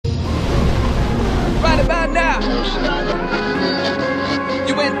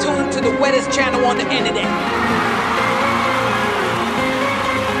baddest channel on the internet.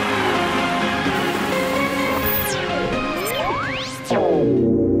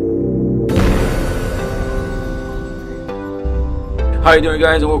 How you doing,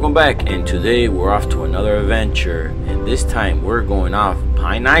 guys, and welcome back. And today we're off to another adventure, and this time we're going off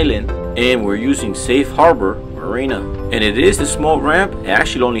Pine Island and we're using Safe Harbor Marina. And it is a small ramp. It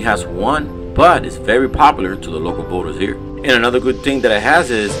actually only has one, but it's very popular to the local boaters here. And another good thing that it has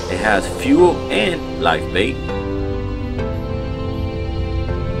is it has fuel and live bait.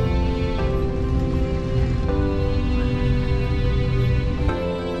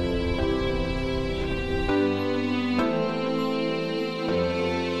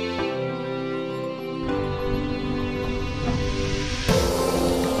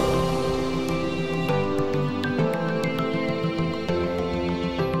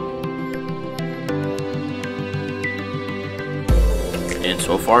 And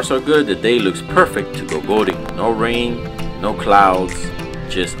so far so good. The day looks perfect to go boating. No rain, no clouds,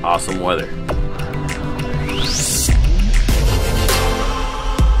 just awesome weather.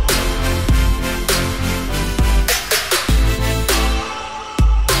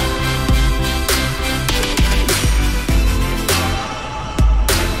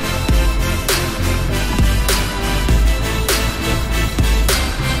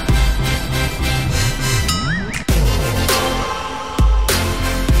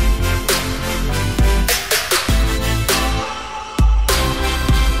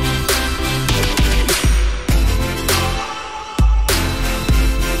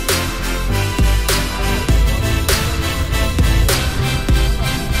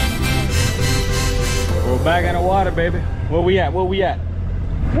 Back in the water, baby. Where we at? Where we at?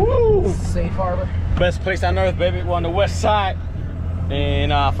 Woo! Safe Harbor. Best place on earth, baby. We're on the west side.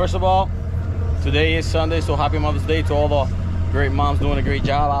 And first of all, today is Sunday, so happy Mother's Day to all the great moms doing a great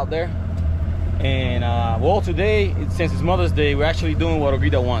job out there. And well, today, since it's Mother's Day, we're actually doing what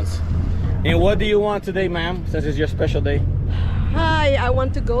Olguita wants. And what do you want today, ma'am, since it's your special day? Hi, I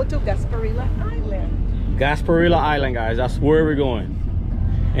want to go to Gasparilla Island. Gasparilla Island, guys. That's where we're going.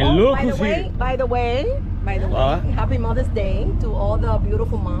 And look who's here. By the way, happy Mother's Day to all the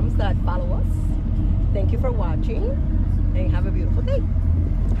beautiful moms that follow us. Thank you for watching and have a beautiful day.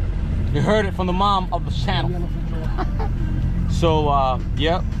 You heard it from the mom of the channel. So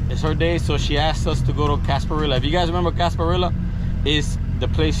yeah, it's her day, so she asked us to go to Gasparilla. If you guys remember, Gasparilla is the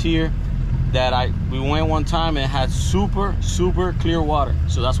place here that we went one time and it had super clear water.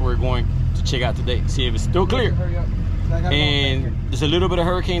 So that's where we're going to check out today, see if it's still clear. And there's a little bit of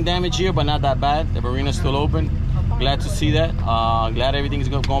hurricane damage here, but not that bad. The marina's still open. Glad to see that. Glad everything's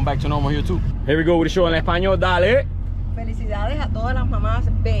going back to normal here too. Here we go with the show en español. Dale. Felicidades a todas las mamás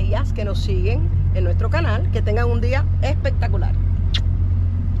bellas que nos siguen en nuestro canal. Que tengan un día espectacular.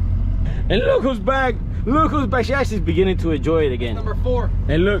 And look who's back. Look who's back. She actually is beginning to enjoy it again. Number 4.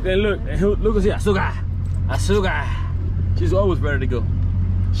 And look who's here. Asuga. She's always ready to go.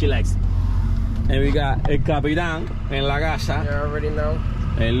 She likes it. And we got El Capitan en la casa. You already know.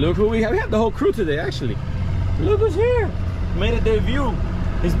 And look who we have. We have the whole crew today, actually. Look who's here. Made a debut.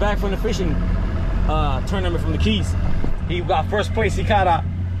 He's back from the fishing tournament from the Keys. He got first place. He caught a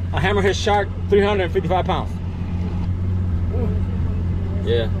hammerhead shark, 355 pounds.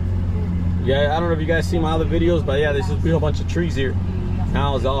 Yeah. Yeah, I don't know if you guys see my other videos, but yeah, there's just a whole bunch of trees here.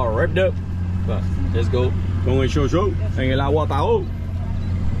 Now it's all ripped up. But let's go. Going show. En el agua tao.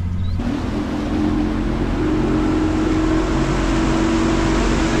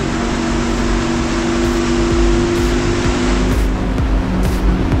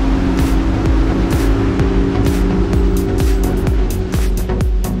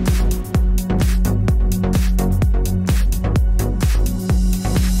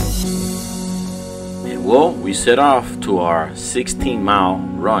 Well, we set off to our 16-mile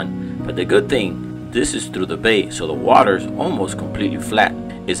run, but the good thing, this is through the bay, so the water's almost completely flat.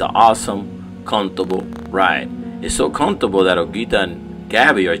 It's an awesome, comfortable ride. It's so comfortable that Olguita and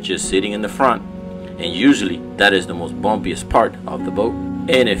Gabby are just sitting in the front, and usually that is the most bumpiest part of the boat.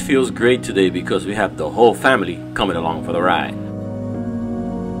 And it feels great today because we have the whole family coming along for the ride.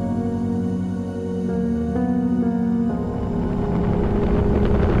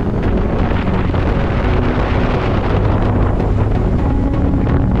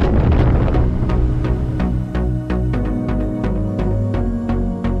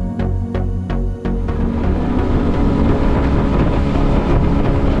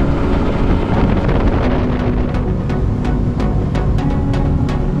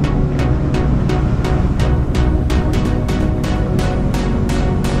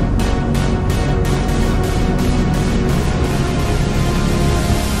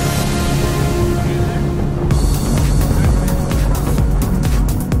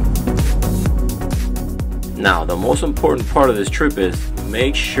 the most important part of this trip is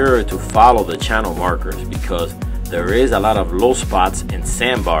make sure to follow the channel markers, because there is a lot of low spots and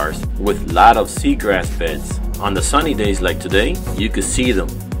sandbars with a lot of seagrass beds. On the sunny days like today, you could see them,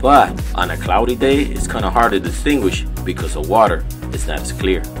 but on a cloudy day, it's kind of hard to distinguish because the water is not as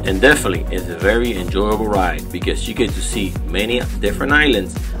clear. And definitely, it's a very enjoyable ride because you get to see many different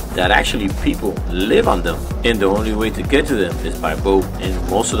islands that actually people live on them, and the only way to get to them is by boat. And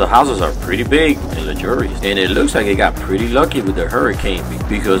most of the houses are pretty big and luxurious, and it looks like it got pretty lucky with the hurricane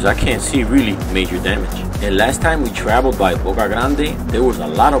because I can't see really major damage. And last time we traveled by Boca Grande, there was a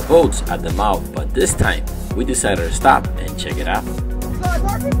lot of boats at the mouth, but this time we decided to stop and check it out.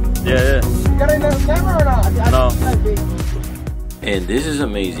 Yeah. You got any camera or not? No. And this is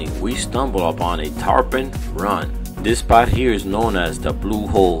amazing. We stumbled upon a tarpon run. This spot here is known as the Blue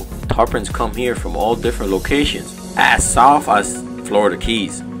Hole. Tarpons come here from all different locations, as south as Florida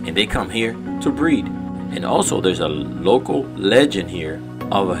Keys, and they come here to breed. And also there's a local legend here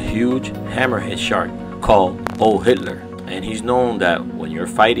of a huge hammerhead shark called Old Hitler. And he's known that when you're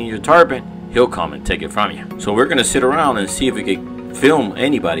fighting your tarpon, he'll come and take it from you. So we're gonna sit around and see if we can film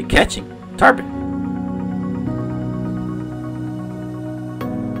anybody catching tarpon.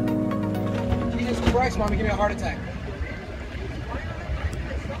 Jesus Christ, mommy, give me a heart attack.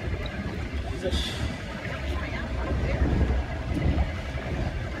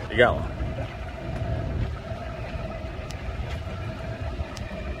 You got one.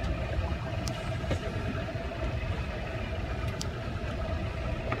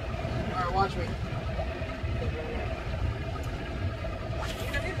 Alright, watch me.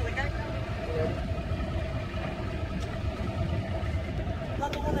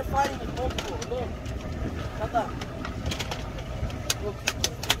 Not the one they're fighting with multiple. Look. Not that. Look.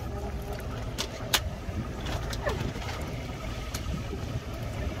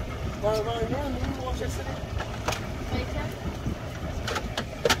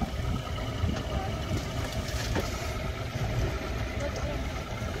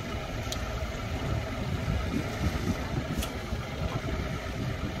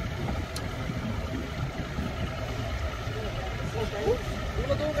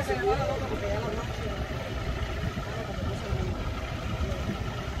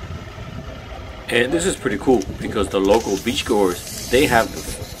 And this is pretty cool because the local beachgoers, they have the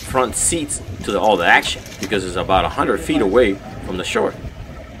front seats to all the action because it's about 100 feet away from the shore.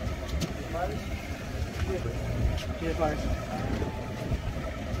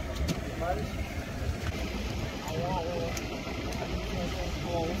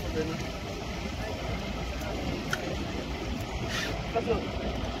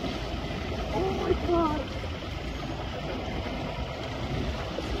 Oh my God.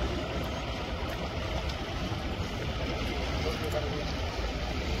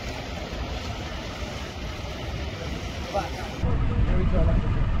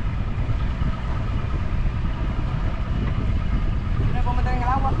 ¿Me puedo meter en el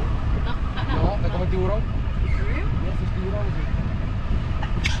agua? No, me come el tiburón. Yes, it's tiburón.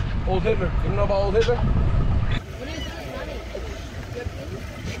 Old Hitler. You know about Old Hitler? What are you doing, Mommy?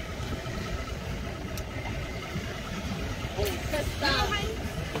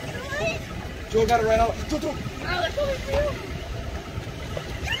 Joe got it right out. Oh, they're coming for you.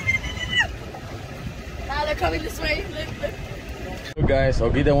 Now they're coming this way. Look, guys,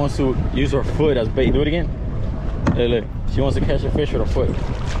 Olguita wants to use her foot as bait. Do it again. Hey, look. She wants to catch a fish with her foot.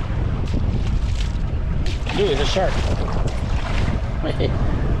 Dude, it's a shark.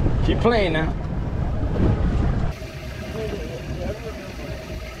 Keep playing now.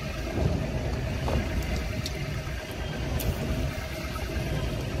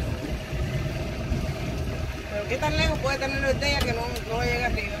 ¿Qué tan lejos puede tener el ella que no llega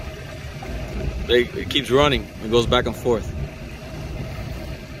arriba? It keeps running. It goes back and forth.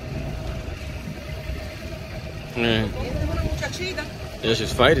 Yeah, Una muchachita. yeah,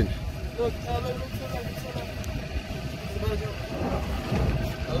 she's fighting. Look,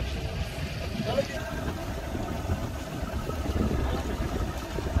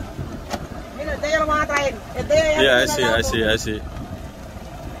 mira, el de ella lo van a traer. El de ella Yeah, ya I see.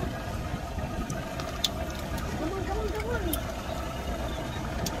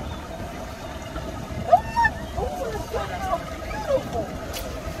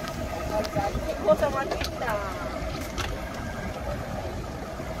 Cosa más linda.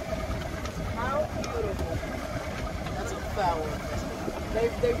 How beautiful. That's a foul one.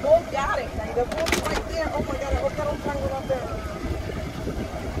 They both got it. They're both right there. Oh my God, I hope I don't tangle up there.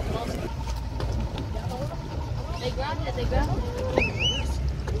 They grabbed it, they grabbed it.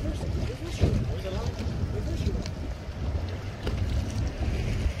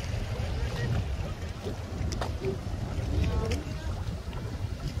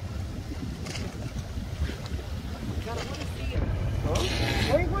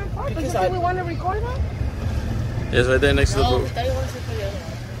 we want to record that? It's right there next to the boat.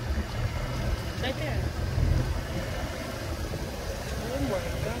 Right there.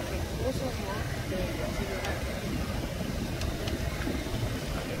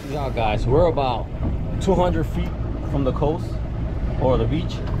 Now guys, we're about 200 feet from the coast or the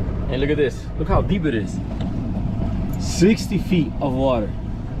beach, and look at this. Look how deep it is. 60 feet of water.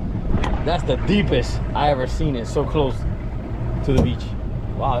 That's the deepest I ever seen it, so close to the beach.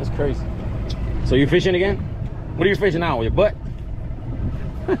 Wow, that's crazy. So you're fishing again? What are you fishing now, with your butt?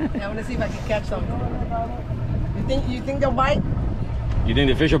 I want to see if I can catch something. You think they'll bite? You think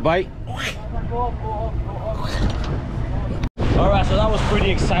the fish will bite? Alright, so that was pretty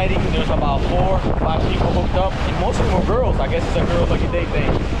exciting. There's about 4 or 5 people hooked up, and most of them were girls. I guess it's a girls lucky day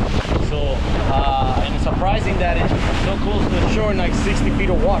thing. So, and it's surprising that it's so close to the shore, like 60 feet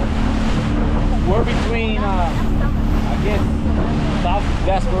of water. We're between, I guess, South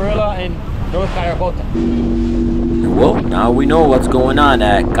Gasparilla and North Cayocota. Well, now we know what's going on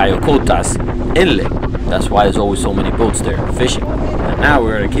at Cayocota's Inlet. That's why there's always so many boats there fishing. And now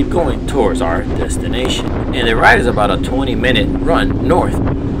we're gonna keep going towards our destination. And the ride is about a 20-minute run north.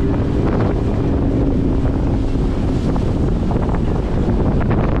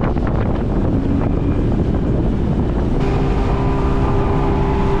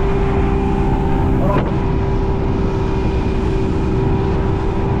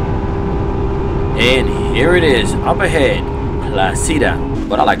 And here it is, up ahead, Placida,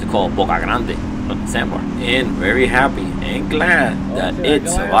 what I like to call Boca Grande of the sandbar. And very happy and glad that it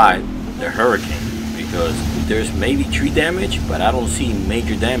survived the hurricane, because there's maybe tree damage, but I don't see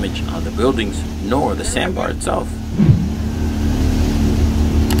major damage on the buildings nor the sandbar itself.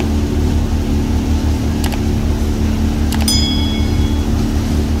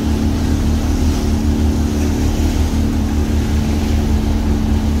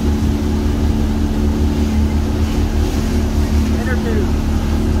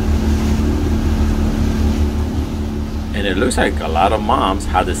 And it looks like a lot of moms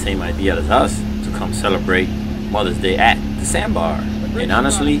had the same idea as us to come celebrate Mother's Day at the sandbar. And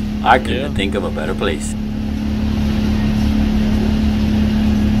honestly, I couldn't think of a better place.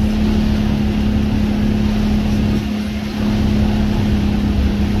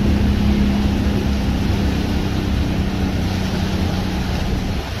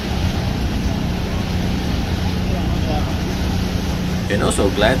 And also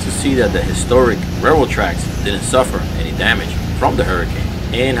glad to see that the historic railroad tracks didn't suffer any damage from the hurricane.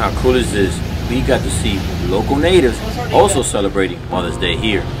 And how cool is this? We got to see local natives also celebrating Mother's Day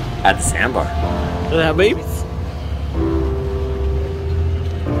here at the sandbar. Look at that, baby.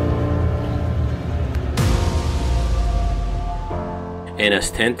 And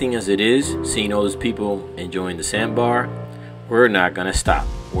as tempting as it is, seeing all those people enjoying the sandbar, we're not gonna stop.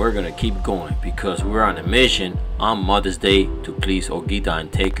 We're gonna keep going because we're on a mission on Mother's Day to please Olguita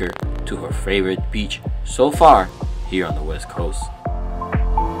and take her to her favorite beach so far here on the West Coast.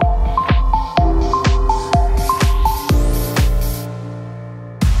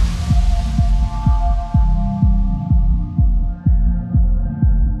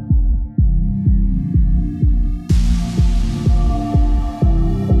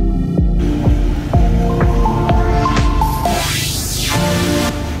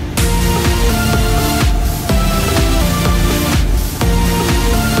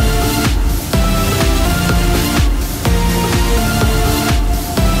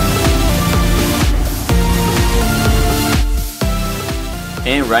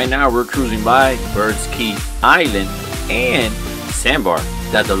 And right now we're cruising by Bird's Key Island and Sandbar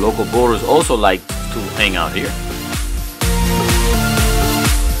that the local boaters also like to hang out here.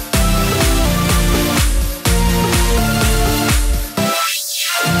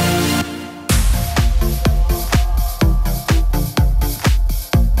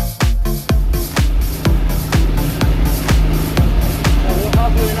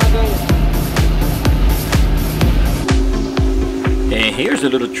 And here's a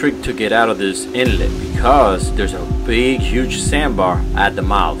little trick to get out of this inlet, because there's a big huge sandbar at the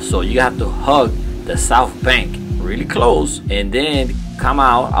mouth, so you have to hug the south bank really close and then come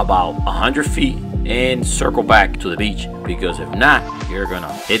out about 100 feet and circle back to the beach, because if not, you're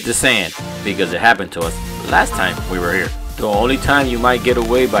gonna hit the sand, because it happened to us last time we were here. The only time you might get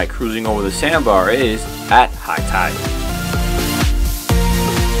away by cruising over the sandbar is at high tide.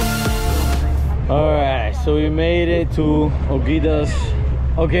 Alright, so we made it to Olguita's.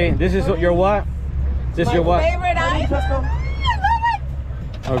 Okay, this is your what? This is your what? Favorite item.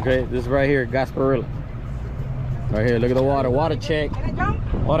 Okay, this is right here, Gasparilla. Right here, look at the water. Water check.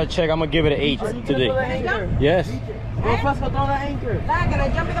 Water check, I'm gonna give it an 8 today. Yes. Go Fresco, throw that anchor. Dad, can I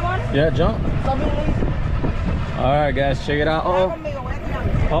jump in the water? Yeah, jump. So be lazy. All right, guys, check it out. Uh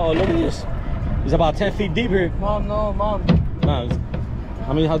oh, look at this. It's about 10 feet deep here. Mom, no, Mom. No,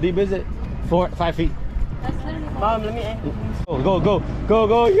 I mean, how deep is it? 5 feet. Mom, let me anchor.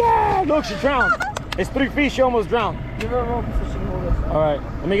 Go. Yeah, look, she drowned. It's 3 feet, she almost drowned. Give her a rope so she can hold us. All right,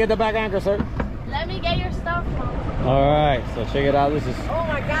 let me get the back anchor, sir. Let me get your stuff, Mom. All right, so check it out. This is Oh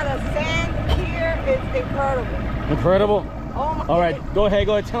my God, the sand here is incredible. incredible. Oh my All right, go ahead,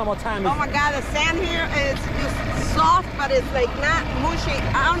 tell them what time Oh it is. my God, the sand here is just soft, but it's like not mushy.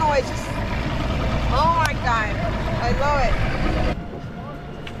 I don't know, it's just, oh my God, I love it.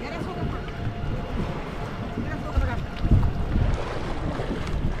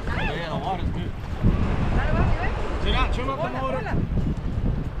 Yeah, the water's good. Trim up the motor.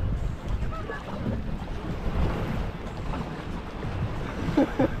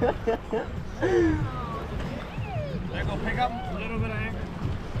 There, go pick up a little bit of anchor.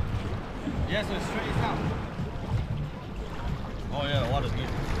 Yes, so straight out. Oh yeah, the water's good.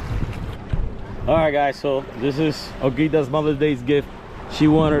 All right, guys, so this is Ogita's Mother's Day's gift. She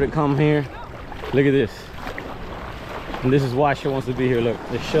wanted to come here. Look at this. And this is why she wants to be here. Look,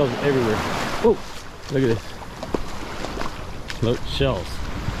 there's shells everywhere. Oh, look at this. Look, shells.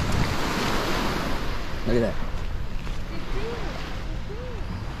 Look at that.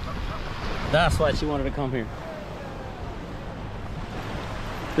 That's why she wanted to come here.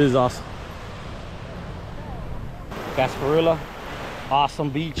 This is awesome. Gasparilla, awesome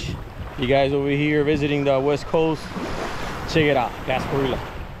beach. You guys over here visiting the West Coast, check it out. Gasparilla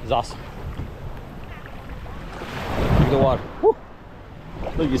is awesome. Look at the water. Woo.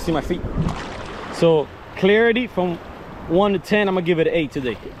 Look, you see my feet. So clarity from 1 to 10, I'm gonna give it an 8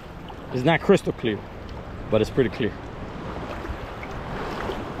 today. It's not crystal clear, but it's pretty clear.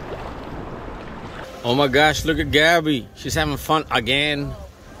 Oh my gosh, look at Gabby. She's having fun again.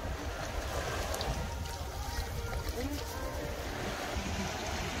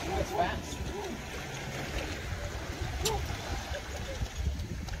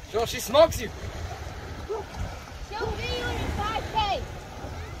 Yo, she smokes you. She'll be you in 5K.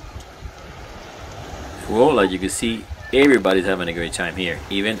 Well, as you can see, everybody's having a great time here,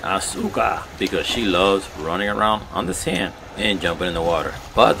 even Asuka, because she loves running around on the sand and jumping in the water.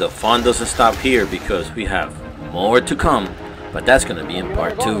 But the fun doesn't stop here because we have more to come, but that's gonna be in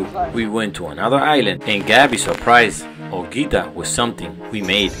part 2. We went to another island and Gabby surprised Ogita with something we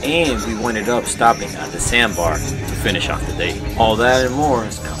made, and we ended up stopping at the sandbar to finish off the day. All that and more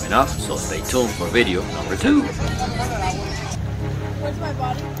is coming up, so stay tuned for video number 2. Where's my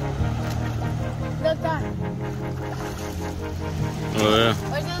body? Look that. Oh yeah,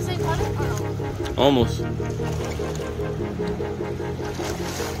 Are you gonna say funny? almost.